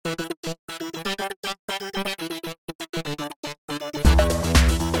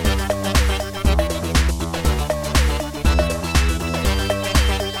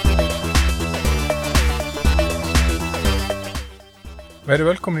Verið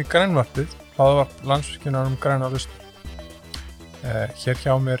velkomin í Grænvarpið, hlaðvarp Landsvirkjunar græna lausnir. Hér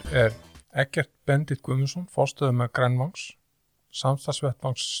hjá mér Eggert Benedikt Guðmundsson, forstöðumaður Grænvangs,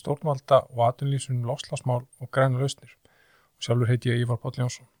 samstarfsvettvangs stjórnvalda og atvinnulífsins loftslagsmál og græna lausnir. Og sjálfur heiti ég Ívar Páll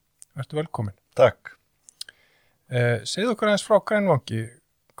Jónsson. Vertu velkomin. Takk. Segðu okkur aðeins frá Grænvangi.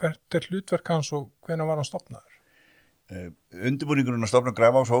 Hvert hlutverk hans og hvenær var hann stofnaður? Undirbúningurinn að stofna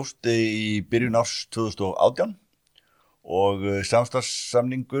Grænvangs hófst í byrjun árs 2018 og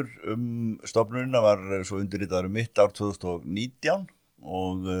samstarfssamningur stofnunina var svo undirritaður mitt ár 2019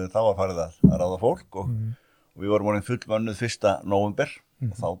 og þá var farið að ráða fólk og við vorum orðin fullmönnuð 1. nóvember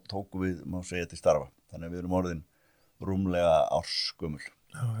og þá tókum við, má segja, til starfa. Þannig að við erum orðin rúmlega ársgömmul.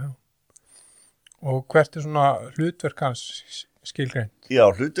 Já. Og hvert svona hlutverk hans skilgreint? Já,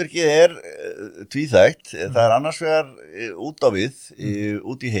 hlutverkið tvíþætt. Það annars vegar út á við,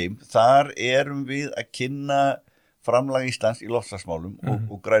 út í heim. Þar erum við að kynna framlag Íslands í loftslagsmálum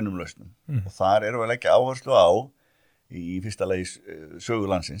og grænum lausnum. Og þar erum við að leggja áherslu á í fyrsta lagi sögu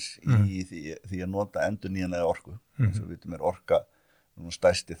landsins í því að nota endurnýjanlega orku. Eins og við vitum orka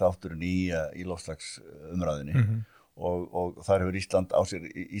stærsti þátturinn í loftslagsumræðunni. Og þar hefur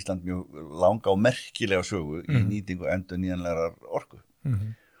Ísland mjög langa og merkilega sögu í nýtingu endurnýjanlegar orku.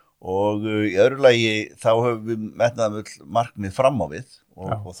 Og í öðru lagi þá höfum við metnaðarfull markmið fram á við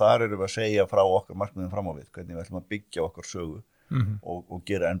og þar erum við að segja frá okkar markmiðum fram á við, hvernig við ætlum að byggja okkar sögu og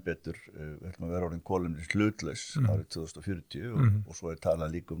gera enn betur. Við ætlum að vera orðin kolefnishlutlaus árið 2040 og svo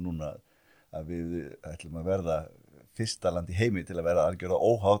talað líka núna að við ætlum að verða fyrsta land í heimi til að verða algjörlega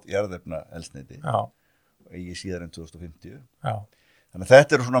óháð jarðefnaeldsneyti. Eigi síðar en 2050. Þannig að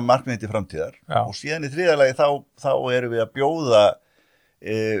þetta eru svona markmiðin til framtíðar. Og síðan í þriðja lagi þá erum við að bjóða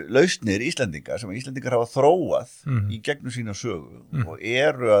lausnir Íslendinga sem Íslendingar hafa þróað í gegnum sína sögu og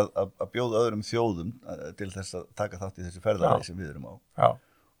eru að bjóða öðrum þjóðum til þess að taka þátt í þessi ferðalagi sem við erum á.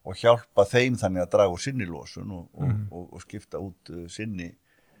 Og hjálpa þeim þannig að draga úr sinni losun og skipta út sinni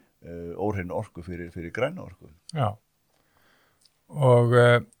óhreinu orku fyrir græna orku. Já. Og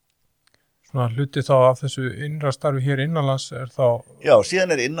svona hluti þá af þessu innra starfi hér innanlands þá... Já,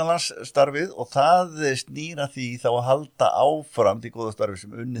 síðan innanlandsstarfið og það snýra því þá að halda áfram því góða starfi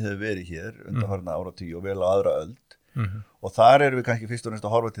sem unnið hefur verið hér undanfarna áratugi og vel á aðra öld. Og þar erum við kannski fyrst og næst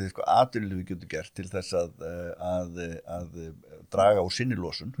að horfa til því atvinnulífið getur gert til þess að draga úr sinni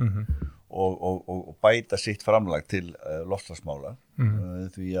losun og bæta sitt framlag til loftslagsmála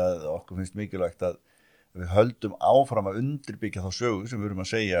því að okkur finnst mikilvægt að við höldum áfram að undirbyggja þá sögu sem við erum að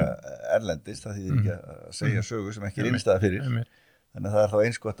segja erlendis, það þýðir ekki að segja sögu sem ekki innstæða fyrir. Þannig að það þá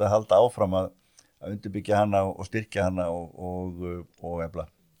eins gott að halda áfram að undirbyggja hana og styrkja hana og efla.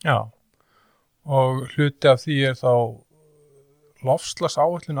 Já, og hluti af því þá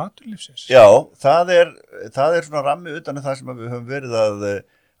loftslagsáætlun atvinnulífsins. Já, það er svona rammi utan það sem við höfum verið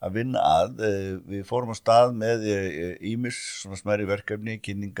að vinna að. Við fórum á stað með ýmis svona smærri verkefni,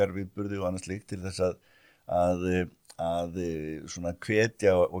 kynningar, viðburði og annað slíkt til þess að svona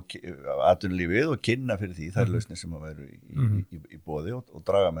hvetja atvinnulífið og kynna fyrir því þær lausnir sem að veru í boði og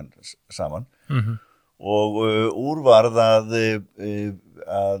draga menn saman. Og úrvarð að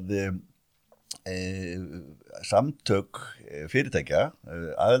samtök fyrirtækja,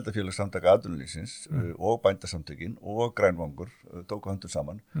 aðildafélagssamtaka atvinnulífsins og bændasamtökin og Grænvangur tóku höndum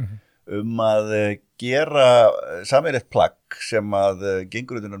saman að gera sameiginlegt plagg sem að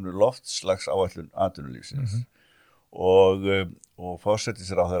gengur undir nafni loftslagsáætlun atvinnulífsins og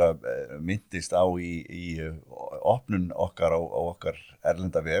forsætisráðherra minntist á í opnun okkar á okkar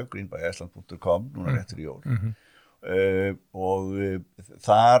erlenda vef greenbyiceland.com núna réttur í jól. Og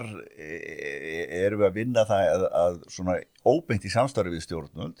þar erum við að vinna það að svona óbeint í samstarfi við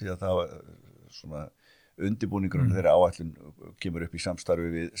stjórnvöld því að það var svona undirbúningurinn þeirra áætlun kemur upp í samstarfi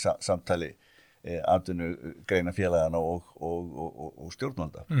við samtali atvinnugreina og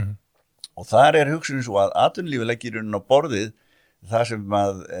stjórnvalda. Og þar hugsunin svo að atvinnulífið leggir inn á borðið það sem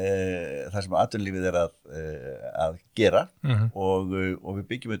atvinnulífið að gera og við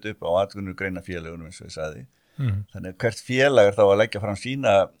byggjum þetta upp á atvinnugreina eins og ég sagði. Þannig að hvert félag þá að leggja fram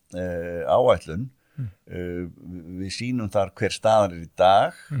sína áætlun. Við sýnum þar hver staðan í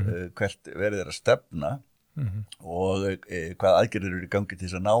dag, hvert verið að stefna og hvað aðgerðir eru í gangi til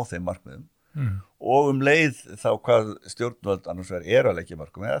þess að ná þeim markmiðum og leið þá hvað stjórnvöld annars vegar að leggja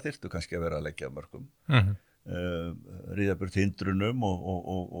mörkum eða þyrftu kannski að vera að leggja mörkum ríða burt hindrunum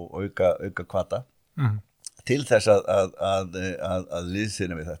og auka hvata til þess að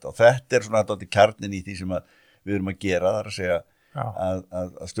liðsinna við þetta og þetta svona dálítið kjarninn í því sem við erum að gera, það að segja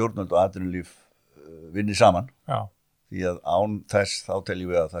að stjórnvöld og atvinnulíf vinni saman. Því að án þess þá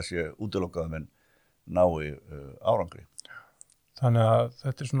teljum við að það sé útilokað menn nái árangri. þannig að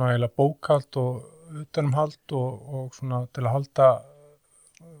þetta svona eiginlega bókhald og utanumhald og svona til að halda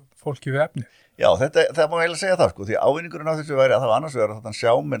fólki við efni. Já, það má eiginlega segja það, sko, því ávinningurinn á þessu væri að það var annars vegar að þannig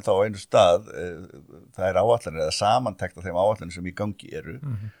sjá menn þá á einu stað, það er áætlanir eða samantekt af þeim áætlanir sem í gangi eru.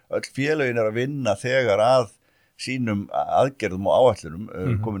 Öll félögin að vinna þegar að sínum aðgerðum og áætlunum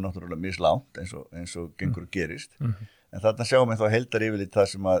komið náttúrulega mislangt eins og gengur og gerist. En þarna sjáum við þá heildar yfirleitt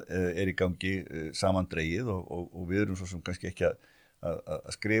það sem er í gangi samandregið og við erum svo sem kannski ekki að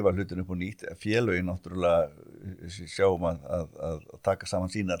skrifa hlutin upp og nýtt. Félögin náttúrulega sjáum að taka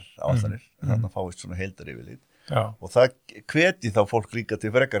saman sínar áætlanir, þarna fáist svona heildar yfirleitt. Já. Og það hveti þá fólk líka til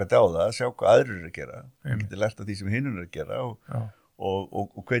frekar að dáða að sjá hvað aðrir eru að gera. Það getur lært af því sem hinnur eru að gera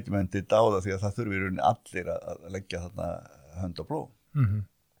og hveti menn til dáða því að það þurfi í rauninni allir að leggja þarna hönd á plóg.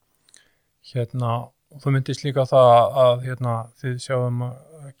 Og þú myndist líka það að þið sjáum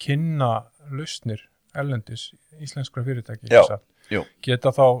að kynna lausnir erlendis íslenskra fyrirtæki. Jú.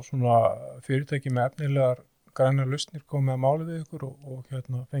 Geta þá svona fyrirtæki með efnilegar grænar lausnir komið að máli við ykkur og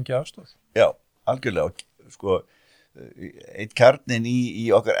fengið aðstoð? Já, algjörlega. Sko, eitt kjarnin í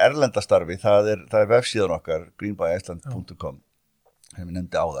okkar erlendastarfi, það er vefsíðan okkar, greenbyiceland.com, sem ég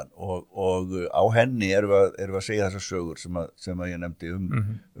nefndi áðan og á henni erum við að segja þessar sögur sem að ég nefndi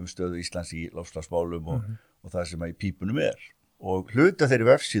um stöðu Íslands í loftslagsmálum og það sem að í pípunum er. Og hluti af þeirri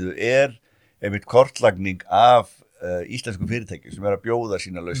vefsíðu er einmitt kortlagning af íslenskum fyrirtækjum sem að bjóða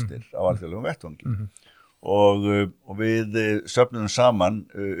sína lausnir á alþjóðlegum vettvangi. Og við söfnum saman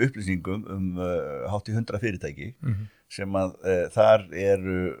upplýsingum hátt í 100 fyrirtæki sem að þar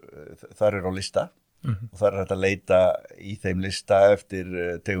eru á lista. Og það er hægt að leita í þeim lista eftir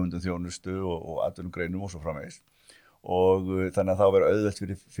tegundum þjónustu og atvinnugreinum og svo framvegis. Og þannig að þá vera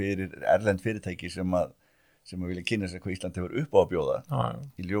auðvelt fyrir erlend fyrirtæki sem að vilja kynna sér hvað Ísland hefur upp á að bjóða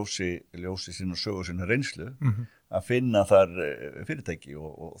í ljósi sinna sögu sinna reynslu að finna þar fyrirtæki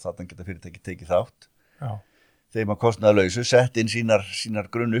og þarna geta fyrirtæki tekið þátt. Þeim að kostnaðarlausu sett inn sínar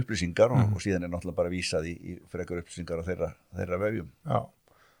grunn upplýsingar og síðan er náttúrulega bara vísað í frekar upplýsingar á þeirra vefjum. Já.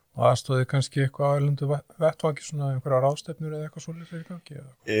 Og aðstóði kannski eitthvað á erlendu vettvangi, svona einhverja ráðstefnur eða eitthvað svolítið í gangi?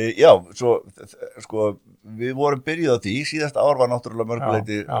 Já, sko, við vorum byrjuð á því, síðast ár var náttúrulega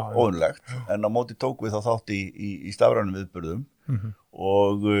mörguleiti óðunlegt, en á móti tók við þá þátt í stafrænum viðburðum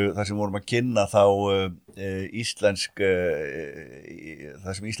og það sem vorum að kynna þá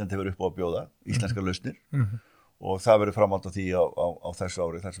það sem Ísland hefur upp á að bjóða, íslenskar lausnir og það verður framhald á því á þessu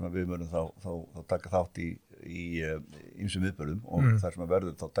ári þar sem við munum þá taka þátt í ýmsum viðburðum og þar sem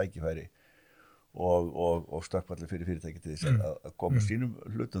verður þá tækifæri og stökkvallir fyrir fyrirtæki til þess að koma sínum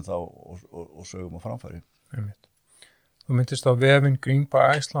hlutum þá og sögum á framfæri. Þú myndist á vefinn Green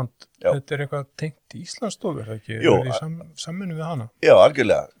by Iceland, þetta er eitthvað tengt í Íslandsstofu, er það ekki? Jú. Er í samvinnu við hana? Já,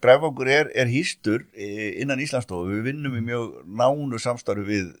 algjörlega. Græfangur er hýstur innan Íslandsstofu, við vinnum í mjög nánu samstarfi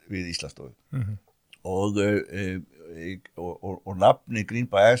við Íslandsstofu. Og nafni Green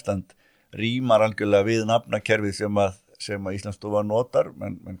by Iceland rýmar algjörlega við nafnakerfið sem að Íslandsstofa notar,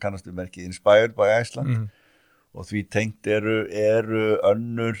 menn kannast við merkið Inspired by Iceland og því tengt eru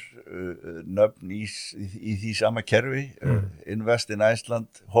önnur nöfn í því sama kerfi, Invest in Iceland,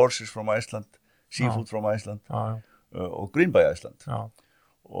 Horses from Iceland, Seafood from Iceland og Green by Iceland.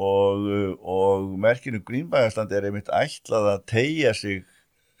 Og merkinu Green by Iceland er einmitt ætlað að teygja sig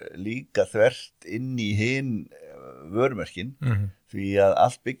líka þvert inn í hinn vörumerkin því að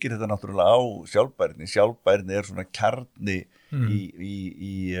allt byggir þetta náttúrulega á sjálfbærni er svona kjarni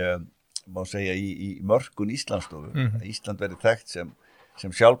má segja í mörkun Íslandsstofu Ísland verið þekkt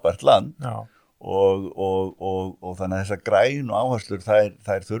sem sjálfbært land og þannig að þessar grænu áherslur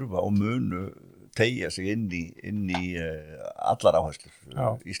þær þurfa og munu teygja sig inn í allar áherslur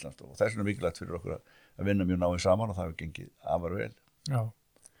Íslandsstofu og þess vegna er mikilvægt fyrir okkur að vinna mjög náið saman og það hefur gengið afar vel. Já.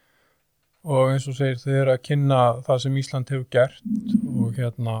 Og eins og segir þið eru að kynna það sem Ísland hefur gert og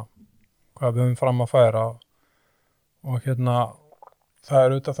hvað við höfum fram að færa og það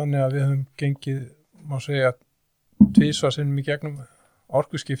er auðvitað þannig að við höfum gengið, má segja, tvisvar sinnum í gegnum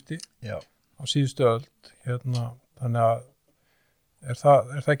orkuskipti á síðustu öld þannig að er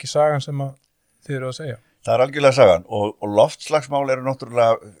það ekki sagan sem að þið eru að segja? Það er algjörlega sagan og loftslagsmál eru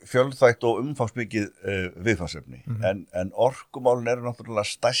náttúrulega fjölþætt og umfangsmikið viðfangsefni en orkumálin eru náttúrulega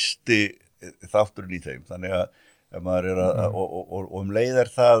stærsti þátturinn í þeim þannig að ef maður er og leið er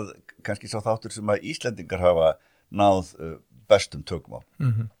það kannski sá þáttur sem að Íslendingar hafa náð bestum tökum á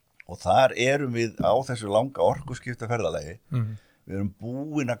og þar erum við á þessu langa orkuskipta ferðalagi við erum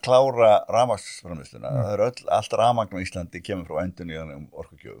búin að klára rafmagnsframleiðsluna það er allt rafmagn á Íslandi kemur frá endurnýjanlegum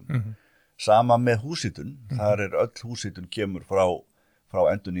orkugjöfum sama með húshitun þar er öll húshitun kemur frá frá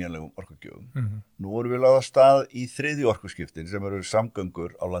endurnýjanlegum orkugjöfum. Nú erum við lagða stað í þriðju orkuskiptin sem eru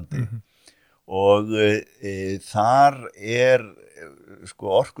samgöngur á landi og þar sko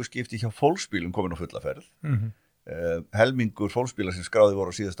orkuskipti hjá fólksbílum komin á fulla ferð. Helmingur fólksbílar sem skráði voru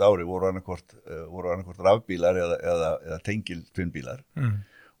á síðasta ári voru annarkvort rafbílar eða tengiltvinnbílar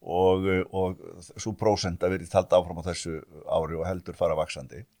og svo prósenta verið taldi áfram á þessu ári og heldur fara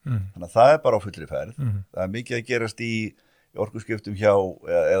vaxandi. Þannig að það bara á fullri ferð. Það mikið að gerast í orkuskiptum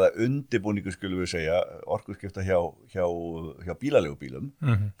eða undirbúningu skulum við segja, orkuskipta hjá bílaleigubílum.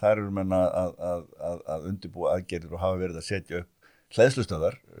 Það eru menn að undirbúa aðgerðir og hafa verið að setja upp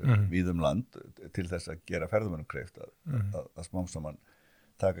hleðslustöðvar víð land til þess að gera ferðamönnum kleift að smám saman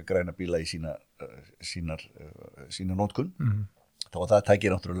taka græna bíla í sína notkun. Þá það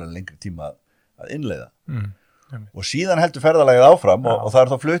tækir náttúrulega lengri tíma að innleiða. Og síðan heldur ferðalagið áfram og það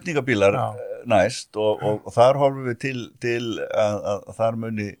er þá flutningabílar næst og þar horfum við til að þar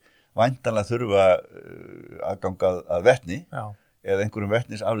muni væntanlega þurfa aðganga að vetni eða einhverjum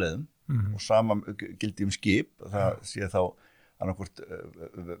vetnisafleiðum og sama gildi skip, það sé þá annarkvort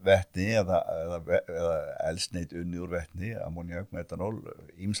vetni eða eldsneyti unnið úr vetni, ammóníak, metanól,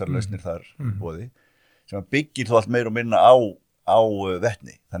 ýmsar lausnir þar boði, sem byggir þó allt meira og minna á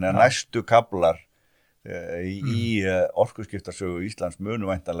vetni. Þannig að næstu kaflar í orkuskiptasögu Íslands munu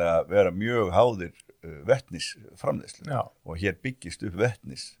væntanlega vera mjög háðir vetnisframleiðslu og hér byggist upp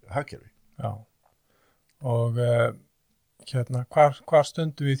vetnishagkerfi. Já, og hvar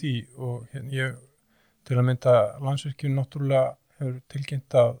stundum við því og ég til að mynda Landsvirkjun náttúrulega hefur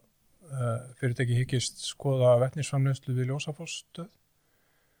tilkynnt að fyrirtæki hyggist skoða vetnisframleiðslu við Ljósafossstöð.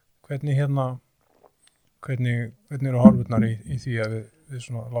 Hvernig eru horfurnar í því að við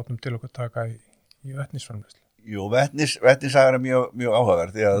svona látum til okkur taka í vetnisframleiðslu? Jú, vetnissagan er mjög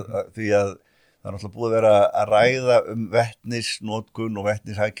áhugaverð því að það er náttúrulega búið að vera að ræða vetnisnotkun og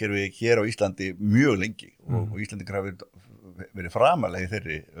vetnishagkerfi hér á Íslandi mjög lengi og Íslandingar hafa verið framalega í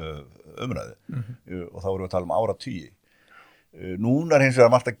þeirri umræðu og þá erum við að tala um áratugi. Núna er hins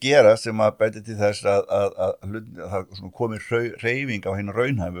vegar margt að gera sem að bæti til þess að það komi hreyfing á hina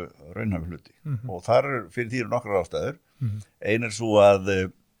raunhæfu hluti og þar fyrir því eru nokkrar ástæður. Ein er svo að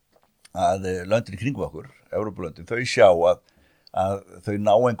löndin í kringum okkur, Evrópulöndin, þau sjá að þau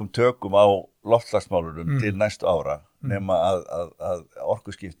ná engum tökum á loftslagsmálunum til næstu ára nema að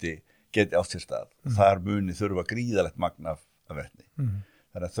orkuskipti geti átt sér stað. Þar muni þurfa gríðalegt magn af vetni.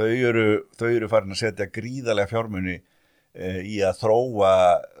 Þannig að þau eru farin að setja gríðalega fjármuni í að þróa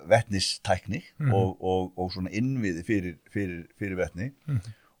vetnistækni og svona innviði fyrir vetni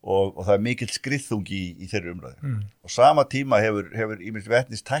og það er mikill skriðþungi í þeirri umræðu. Og sama tíma hefur ýmis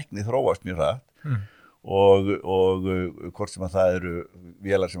vetnistækni þróast mjög hratt og hvort sem að það eru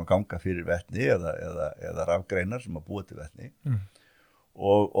vélar sem að ganga fyrir vetni eða rafgreinar sem að búa til vetni.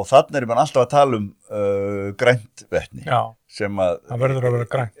 Og þannig er man alltaf að tala um grænt vetni. Það verður að vera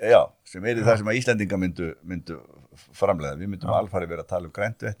grænt. Já, sem er það sem að Íslendinga myndu framleiða. Við myndum alfarið vera að tala um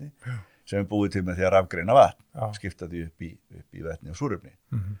grænt vetni sem er búið til með því að rafgreina vatn, skipta því upp í vetni og súrefni.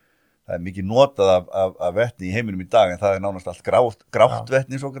 Það er mikið notað af vetni í heiminum í dag en það er nánast allt grátt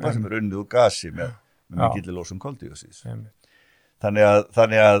vetni sem er unnið úr gasi með mikilli losun koldíoxíðs. Þannig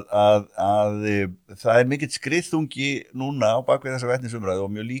að það er mikill skriðþungi núna á bakvið þessa vetnisumræðu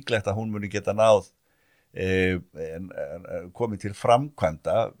og mjög líklegt að hún muni geta náð komið til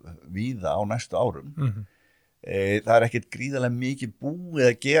framkvæmda víða á næstu árum. Það er ekkert gríðarlega mikið búið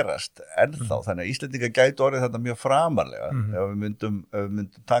að gerast ennþá, þannig að Íslendingar gætu orðið þetta mjög framarlega ef við myndum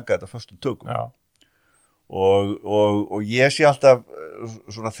taka þetta föstum tökum. Og ég sé alltaf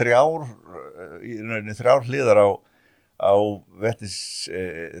svona þrjár hliðar á vetnis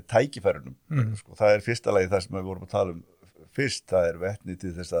tækifærunum. Það er fyrsta lagi það sem við vorum að tala um fyrst, það er vetni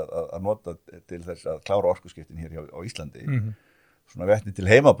til þess að nota til þess að klára orkuskiptin hér á Íslandi. Svona vetni til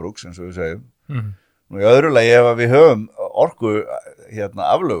heimabrúks, eins og við segjum. Nú í öðru lagi ef við höfum orku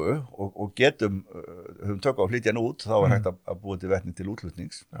aflögu og höfum tök á að flytja hann út, þá er hægt að búa til vetni til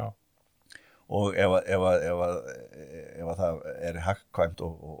útflutnings. Og ef það er hagkvæmt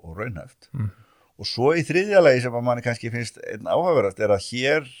og raunhæft. Og svo í þriðja lagi sem að manni kannski finnst einn áhugaverðast er að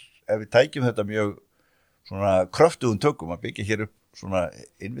hér, ef við tækjum þetta mjög svona kröftugum tökum að byggja hér upp svona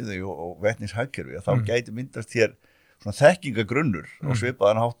innviði og vetnishagkerfi, þá gæti myndast hér svona þekkingagrunnur og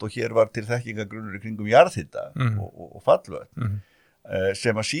svipaðan hátt og hér var til þekkingagrunnur í kringum jarðhita og fallvötn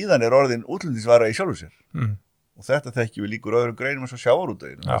sem að síðan er orðin útflutningsvara í sjálfu sér. Og þetta þekkjum við líkur öðrum greinum eins og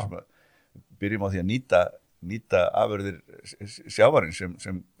sjávarútveginn þar sem að byrjum á því að nýta afurðir sjávarins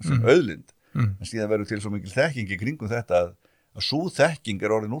sem auðlind. En síðan verður til svo mikil þekking í kringum þetta að sú þekking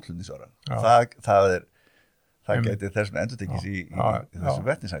er orðin útflutningsvara. Það það gæti þess með endurtekis í þessu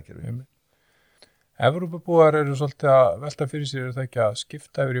vetnisækjörfi. Evrópubúar eru svolítið að velta fyrir sér, er það ekki að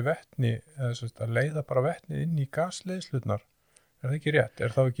skipta yfir í vetni eða svolítið að leiða bara vetni inn í gasleiðslurnar? Er það ekki rétt?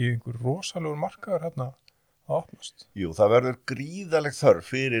 Er það ekki einhver rosalegur markaður hérna að opnast? Jú, það verður gríðalegt þörf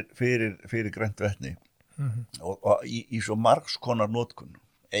fyrir grænt vetni og í svo margs konar notkun.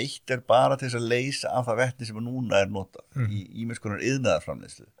 Eitt bara til þess að leysa af það vetni sem núna er notað í ýmiss konar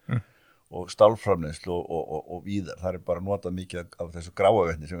iðnaðarframleiðslu og stálframleiðslu og víðar. Það er bara notað mikið af þessu gráa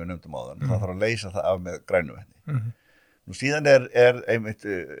vetni sem við nefndum áðan. Það þarf að leysa það af með grænu vetni. Nú síðan er einmitt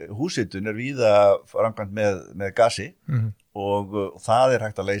húshitun víða framkvæmt með gasi og það er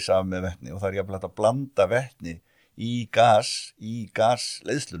hægt að leysa af með vetni og það er jafnvel hægt að blanda vetni í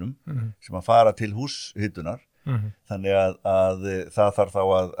gasleiðslunum sem að fara til húshitunar. Þannig að það þarf þá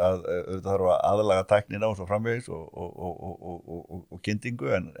að aðlaga tæknina og svo framvegis og kyndingu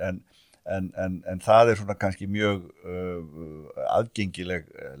en það er svona kannski mjög aðgengileg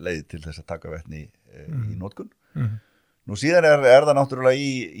leið til þess að taka vetni í notkun. Nú síðan er það náttúrulega í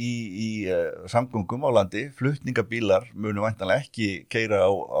samgöngum á landi, flutningabílar munu væntanlega ekki keyra á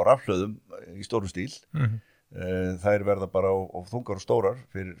rafhlöðum í stórum stíl. Þær verða bara á þungar og stórar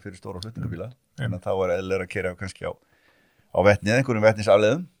fyrir stóra flutningabíla, þannig að þá er eðlilega að keyra kannski á vetni eða einhverjum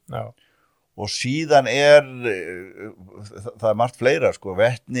vetnisafleiðum. Já. Og síðan það er margt fleira, sko,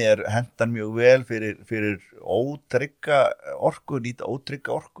 vetni hentar mjög vel fyrir ótrygga orku, nýta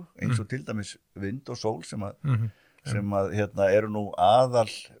ótrygga orku, eins og til dæmis vind og sól sem að eru nú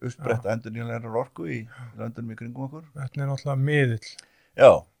aðal uppbretta endurnýjanlegrar orku í löndunum í kringum okkur. Vetni er náttúrulega miðill.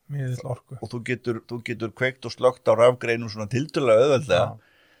 Já. Miðill orku. Og þú getur kveikt og slökkt á rafgreinum svona tiltölulega auðveldlega.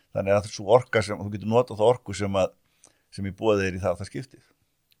 Þannig að þessu orka þú getur notað það orku sem í boði í það skiptið.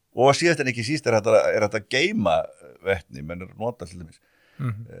 Og síðast en ekki síst er þetta að geyma vetni, menn er að nota til dæmis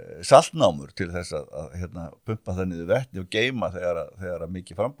saltnámur til þess að pumpa það niður vetni og geyma þegar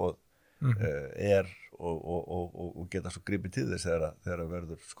mikið framboð er og geta svo gripið til þess þegar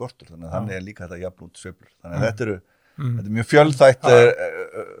verður skortur. Þannig er líka þetta jafn út sveiflur. Þannig að þetta er mjög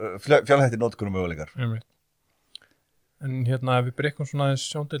fjölþættir notkunum möguleikar. En ef við breykum svona aðeins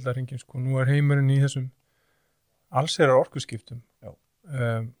sjóndeildarhringinn, sko, nú er heimurinn í þessum allsherjar orkuskiptum. Já.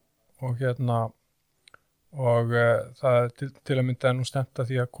 Og það er til að mynda nú stefnt að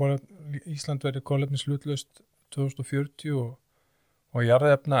því að Ísland verði kolefnishlutlaust 2040 og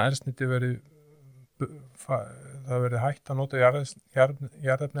jarðefnaeldsneyti það verði hægt að nota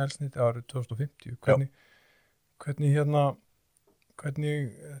jarðefnaeldsneyti árið 2050.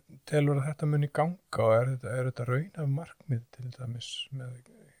 Hvernig telur að þetta muni ganga og er þetta raunhæf markmið til dæmis með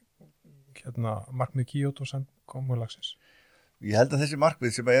markmið Kyoto samkomulagsins? Ég held að þessi markmið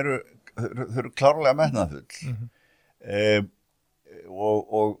sem eru klárlega metnaðarfull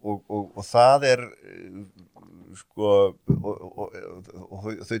og það er sko og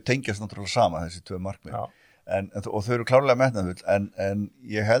þau tengjast náttúrulega sama þessi tvö markmið og þau eru klárlega metnaðarfull en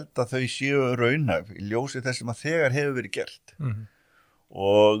ég held að þau séu raunhæf í ljósi þess sem að þegar hefur verið gert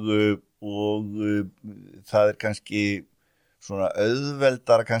og það er kannski svona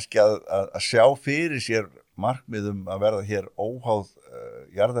auðveldara kannski að sjá fyrir sér markmiðum að verða hér óháð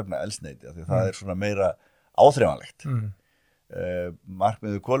jarðefnaeldsneyti af því það er svona meira áþreifanlegt.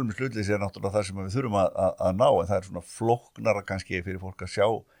 Markmiðu kolefnishlutleysi er náttúrulega það sem við þurfum að ná en það er svona flóknara kannski fyrir fólk að sjá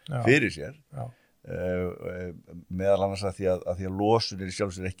fyrir sér. Meðal annars að því að losun er í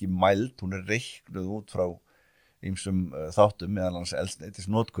sjálf sér ekki mæld, hún er reiknuð út frá ýmsum þáttum meðal annars eldsneytis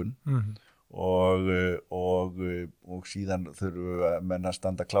notkun og síðan þurfum menn að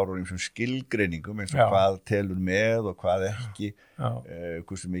standa klára á ýmsum skilgreiningum eins og hvað telur með og hvað ekki,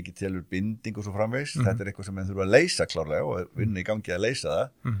 hversu mikið telur binding og svo framvegis. Þetta er eitthvað sem menn þurfa að leysa klárlega og vinna í gangi að leysa það.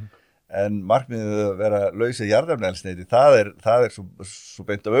 En markmiðið að vera lausið jarðefnaeldsneyti, það er svo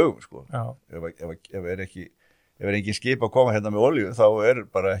beint af augum, sko. Ef engin skip að koma hérna með olíu, þá er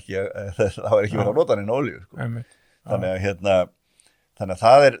ekki verið að nota neina olíu, sko. Þannig að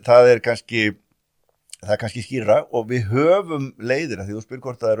það er kannski skýrra og við höfum leiðir, því þú spyr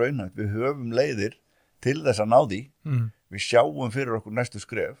hvort það er raunhæft, við höfum leiðir til þess að ná því. Við sjáum fyrir okkur næstu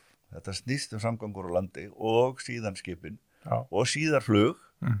skref, þetta snýst samgangur á landi og síðan skipin og síðar flug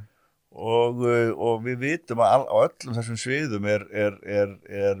og við vitum að á öllum þessum sviðum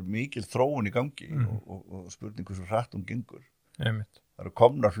er mikil þróun í gangi og spurning hversu hratt hún gengur. Það eru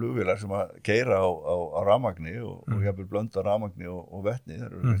komnar flugvélar sem að keyra á rafmagni og jafnvel blönda rafmagni og vetni. Það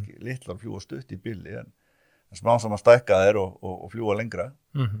eru ekki litlar fljúga stutt í bili en smá sem að stækka þær og fljúga lengra.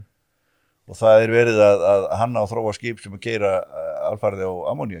 Og það er verið að hanna og þróa skip sem að keyra alfarið á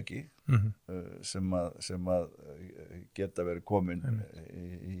ammóníaki sem að geta verið komin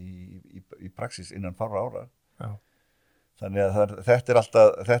í praxis innan fárra ára. Já. Þannig að þetta er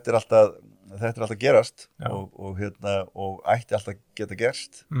alltaf gerast og ætti alltaf geta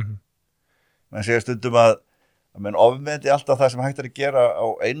gerst. Menn segja stundum að menn ofmeti alltaf það sem hægt er að gera á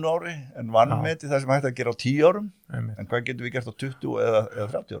 1 ári en vanmeti það sem hægt er að gera á 10 árum. En hvað getum við gert á 20 eða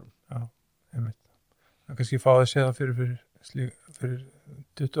 30 árum? Já, einmitt. Það kannski fáið að segja það fyrir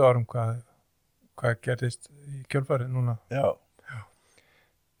 20 árum hvað gerðist í kjölfarið núna. Já.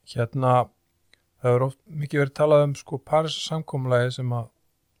 Það hefur oft mikið verið talað sko Parísarsamkomulagið sem að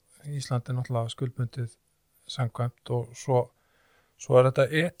Ísland er náttúrulega skuldbundið samkvæmt og svo er þetta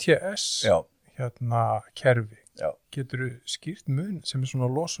ETS kerfi. Já. Getur skýrt mun sem er svona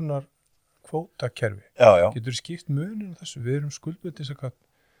losunar kvótakerfi. Já. Getur skýrt munin þessu? Við erum skuldbundið samkvæmt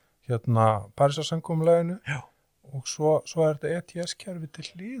Parísarsamkomulaginu og svo er þetta ETS kerfi til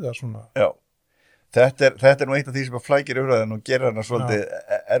hliðar svona. Já. Þetta er nú eitt af því sem að flækir umræðan og gerir hana svolítið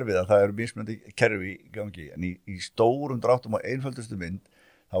erfiða. Það eru mismunandi kerfi í gangi en í stórum dráttum og einföldustu mynd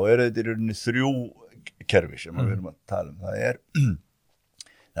þá eru þetta í rauninni 3 kerfi sem við erum að tala um.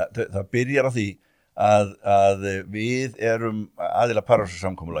 Það byrjar á því að við erum aðila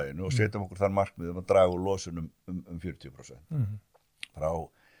Parísarsamkomulaginu og setjum okkur þar markmið að draga úr losunum 40%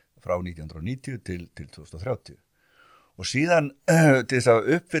 frá 1990 til 2030. Og síðan til þess að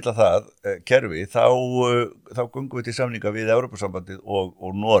uppfylla það kerfi þá gungum við til samninga við Evrópusambandið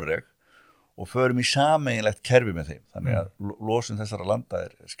og Noreg og förum í sameiginlegt kerfi með þeim. Þannig að losun þessara landa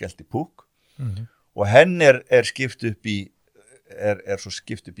er skellt í púk og henn er skipt upp í svo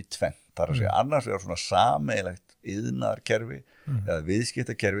skipt upp í tvennt. Það er að segja annars er svona sameiginlegt iðnaðarkerfi eða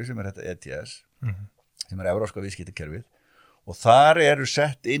viðskiptakerfi sem er þetta ETS sem er evrópska viðskiptakerfið. Og þar eru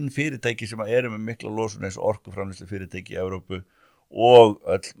sett inn fyrirtæki sem eru með mikla losun eins og orkuframleiðslu fyrirtæki í Evrópu og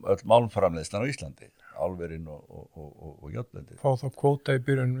öll málmframleiðslan á Íslandi, álverin og járnblendi. Fá þá kvóta í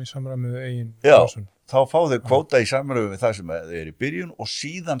byrjun í samræmi við eigin losun? Já, þá fá þau kvóta í samræmi við það sem þau eru í byrjun og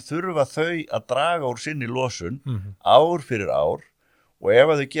síðan þurfa þau að draga úr sinni losun ár fyrir ár og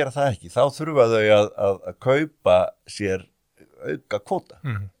ef þau gera það ekki, þá þurfa þau að kaupa sér auka kvóta.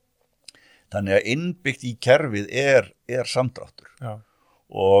 Þannig að innbyggt í kerfið er samdráttur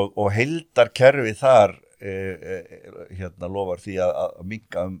og heildarkerfið þar lofar því að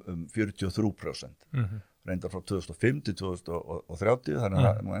minnka 43%. Reyndar frá 2005 til 2030, þannig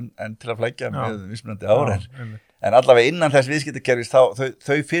að enn til að flækja með mismunandi árin. En allavega innan þess viðskiptakerfis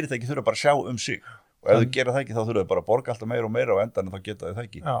þau fyrirtæki þurfa bara að sjá um sig og ef þau gera það ekki þá þurfa þau bara að borga alltaf meira og meira og endan en þá geta þau það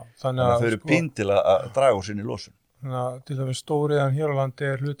ekki. Þannig að þau eru pín til að draga úr sinni losun. Þannig að til dæmis stóriðan hér á landi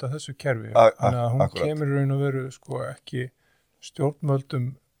er hluta þessu kerfi. Þannig að hún kemur í raun og veru ekki stjórnvöldum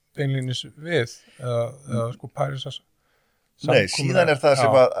beinlínis við eða Parísarsamkomulagið. Nei, síðan er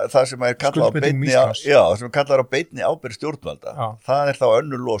það sem er kallað á beinni ábyrgð stjórnvalda. Það er þá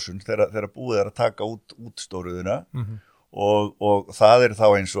önnur losun þegar búið er að taka út stóriðuna og það er þá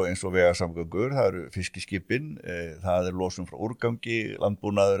eins og vegasamgöngur, það eru fiskiskipin, það er losun frá úrgangi,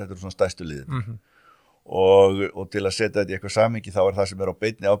 landbúnaður, þetta er svona stærstu liðin. Og til að setja þetta í eitthvað samhengi þá er það sem er á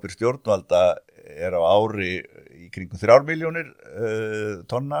beinni ábyrgð stjórnvalda er á ári í kringum 3 milljónir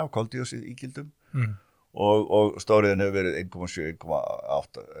tonna af koldíoxíð ígildum og stóriðin hefur verið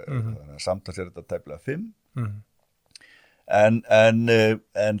 1,7-1,8 þannig að samtals er þetta tæplega 5 en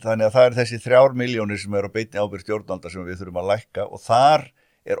þannig að það er þessi 3 milljónir sem er á beinni ábyrgð stjórnvalda sem við þurfum að lækka og þar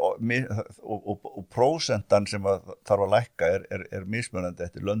og prósentan sem þarf að lækka er mismunandi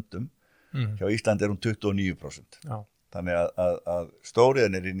eftir löndum. Hjá Íslandi er hún 29%. Þannig að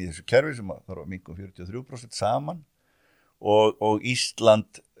stóriðan er inn í þessu kerfi sem þarf að minnka 43% saman og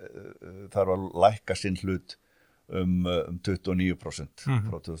Ísland þarf að lækka sinn hlut 29%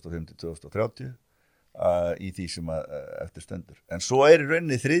 frá 2005 til 2030 í því sem eftir stendur. En svo er í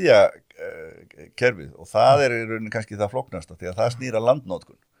rauninni þriðja kerfið og það er í rauninni kannski það flóknasta því að það snýr að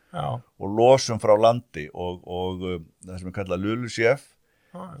landnotkun og losun frá landi og það sem er kallað LULUCF.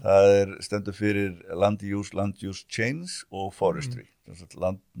 Það stendur fyrir land use change og forestry,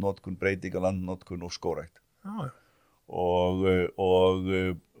 landnotkun, breyting af landnotkun og skógrækt. Og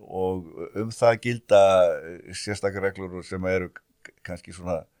það gilda sérstakar reglur sem eru kannski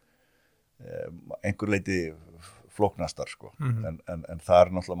svona einhver leiti flóknastar sko. En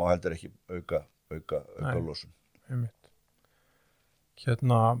þar náttúrulega má heldur ekki auka losun.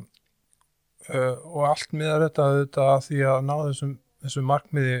 Og allt miðar þetta að því að ná þessu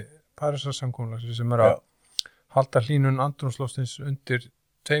markmiði Parísarsamkomulagsins sem er að halda hlýnun andrúmsloftins undir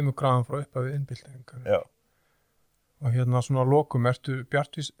 2 gráðum frá upphafi innbyltingar. Já. Og svona að lokum, ertu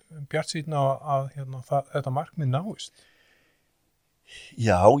bjartsýnn á að þetta markmið náist?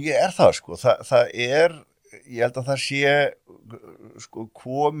 Já, ég er það sko. Það er ég held að það sé sko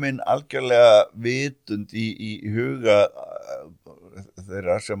komin algjörlega vitund í huga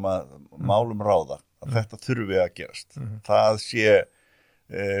þeirra sem að málum ráða að þetta þurfi að gerast.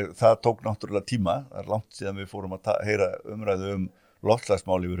 Það tók náttúrulega tíma, það langt síðan við fórum að heyra umræðu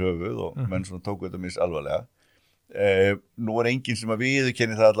loftslagsmál yfir höfuð og menn svona tóku þetta mis alvarlega. Nú enginn sem að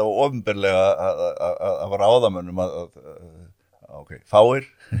viðurkenni það allavega opinberlega að ráðamönnum fáir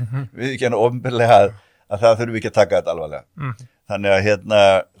viðurkenna opinberlega að það þurfi ekki að taka þetta alvarlega.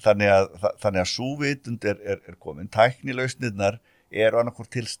 Þannig að sú vitund er komin. Tæknilausnirnar eru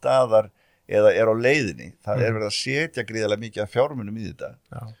annarkvort til staðar eða er á leiðinni. Það verið að setja gríðarlega mikið af fjármunum í þetta.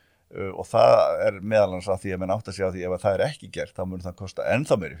 Já. Og það meðal annars að því að menn átt að segja á því ef að það ekki gert, þá mun það kosta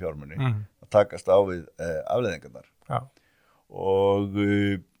ennþá meiri fjármuni að takast á við afleiðingarnar. Já. Og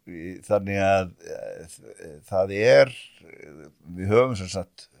þannig að það við höfum sem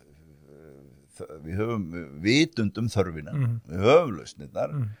sagt við höfum vitund þörfina, við höfum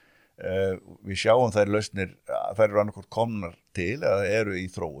lausnirnar, við sjáum þær lausnir, þær eru annarkvort komnar til eða eru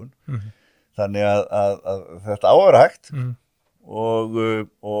í þróun, þannig að þetta á að vera hægt og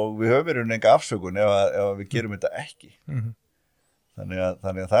við höfum verið enga afsökun ef við gerum þetta ekki. Þannig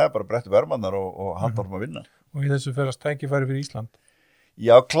að það bara brettu vermannar og halda orðum að vinna. Og í þessu ferast tækifæri fyrir Ísland?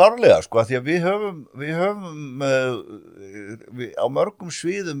 Já, klárlega, sko, því að við höfum á mörgum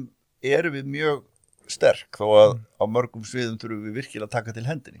sviðum erum við mjög sterk, þó að á mörgum sviðum þurfum við virkilega að taka til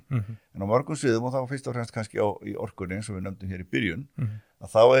hendinni. En á mörgum sviðum, og þá fyrst og fremst kannski í orkunni, eins og við nefndum hér í byrjun, að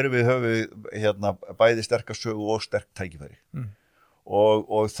þá höfum við bæði sterka sögu og sterk tækifæri.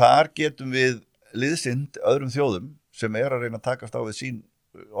 Og þar getum við liðsinnt öðrum þjóðum sem að reyna að takast á við sín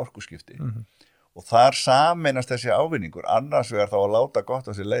orkuskipti. Og þar sameinast þessi ávinningur, annars vegar þá að láta gott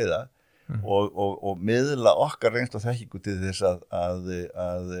á sér leiða og miðla okkar reynslu og þekkingu til þess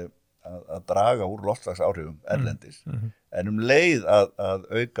að draga úr loftslagsáhrifum erlendis, en leið að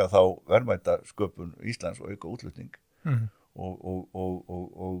auka þá verðmætasköpun Íslands og auka útflutning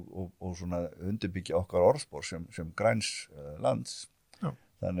og svona undirbyggja okkar orðspor sem græns lands. Já.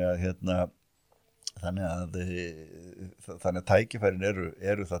 Þannig að tækifærin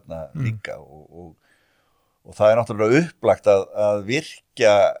eru þarna líka og það náttúrulega upplagt að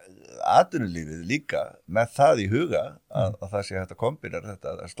virkja atvinnulífið líka með það í huga að það sé hægt að kombinera þetta,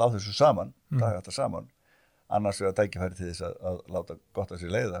 að slá þessu saman, draga þetta saman, annars er það tækifæri til þess að láta gott að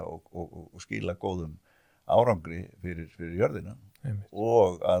sér leiða og skila góðum árangri fyrir jörðina.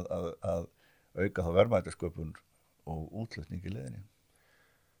 Og að auka þá verðmætasköpun og útflutning í leiðinni.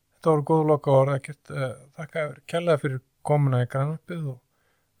 Þetta voru góð lokaorð, Eggert. Þakka kærlega fyrir komuna í Grænvarpið og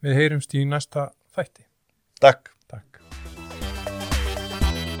við heyrumst í næsta þætti. Takk.